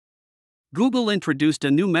Google introduced a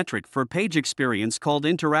new metric for page experience called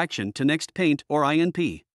Interaction to Next Paint or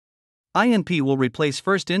INP. INP will replace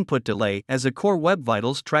first input delay as a core Web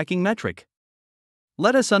Vitals tracking metric.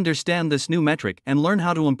 Let us understand this new metric and learn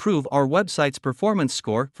how to improve our website's performance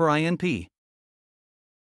score for INP.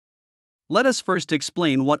 Let us first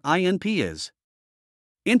explain what INP is.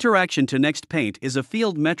 Interaction to Next Paint is a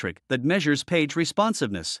field metric that measures page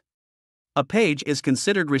responsiveness. A page is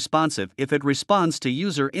considered responsive if it responds to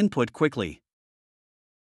user input quickly.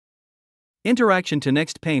 Interaction to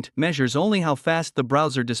Next Paint measures only how fast the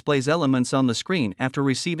browser displays elements on the screen after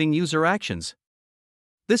receiving user actions.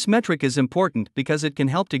 This metric is important because it can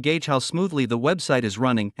help to gauge how smoothly the website is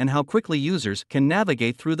running and how quickly users can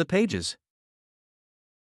navigate through the pages.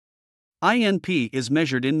 INP is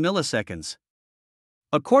measured in milliseconds.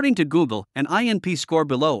 According to Google, an INP score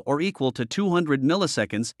below or equal to 200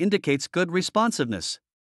 milliseconds indicates good responsiveness.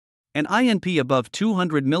 An INP above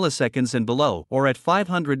 200 milliseconds and below or at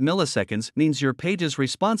 500 milliseconds means your page's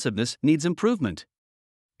responsiveness needs improvement.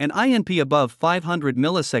 An INP above 500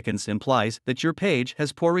 milliseconds implies that your page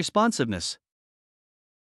has poor responsiveness.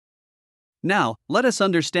 Now, let us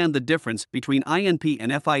understand the difference between INP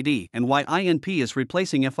and FID and why INP is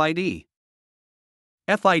replacing FID.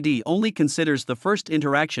 FID only considers the first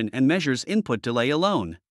interaction and measures input delay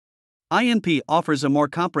alone. INP offers a more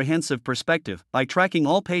comprehensive perspective by tracking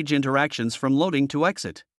all page interactions from loading to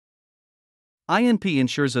exit. INP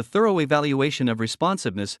ensures a thorough evaluation of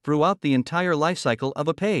responsiveness throughout the entire lifecycle of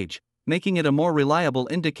a page, making it a more reliable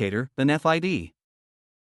indicator than FID.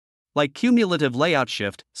 Like cumulative layout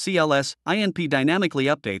shift, CLS, INP dynamically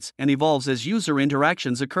updates and evolves as user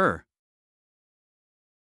interactions occur.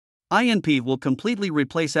 INP will completely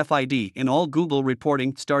replace FID in all Google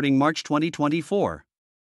reporting starting March 2024.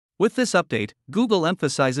 With this update, Google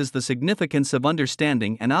emphasizes the significance of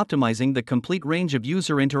understanding and optimizing the complete range of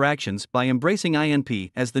user interactions by embracing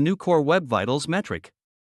INP as the new core Web Vitals metric.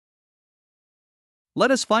 Let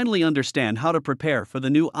us finally understand how to prepare for the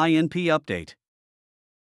new INP update.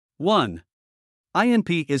 1.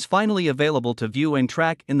 INP is finally available to view and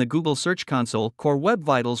track in the Google Search Console Core Web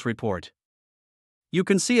Vitals report. You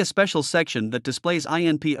can see a special section that displays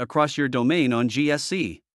INP across your domain on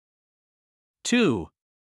GSC. 2.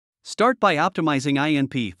 Start by optimizing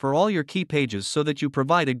INP for all your key pages so that you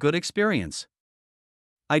provide a good experience.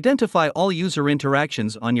 Identify all user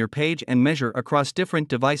interactions on your page and measure across different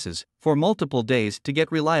devices for multiple days to get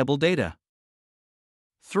reliable data.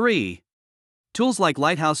 3. Tools like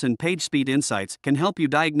Lighthouse and PageSpeed Insights can help you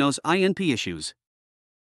diagnose INP issues.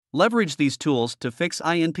 Leverage these tools to fix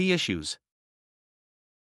INP issues.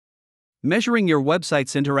 Measuring your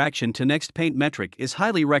website's interaction to Next Paint metric is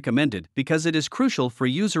highly recommended because it is crucial for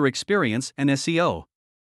user experience and SEO.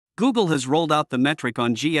 Google has rolled out the metric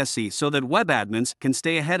on GSC so that web admins can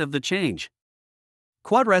stay ahead of the change.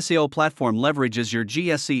 Quattr SEO platform leverages your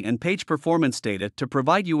GSC and page performance data to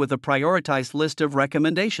provide you with a prioritized list of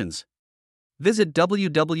recommendations. Visit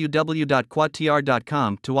www.quattr.com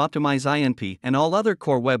to optimize INP and all other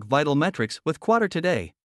core Web Vital metrics with Quattr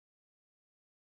today.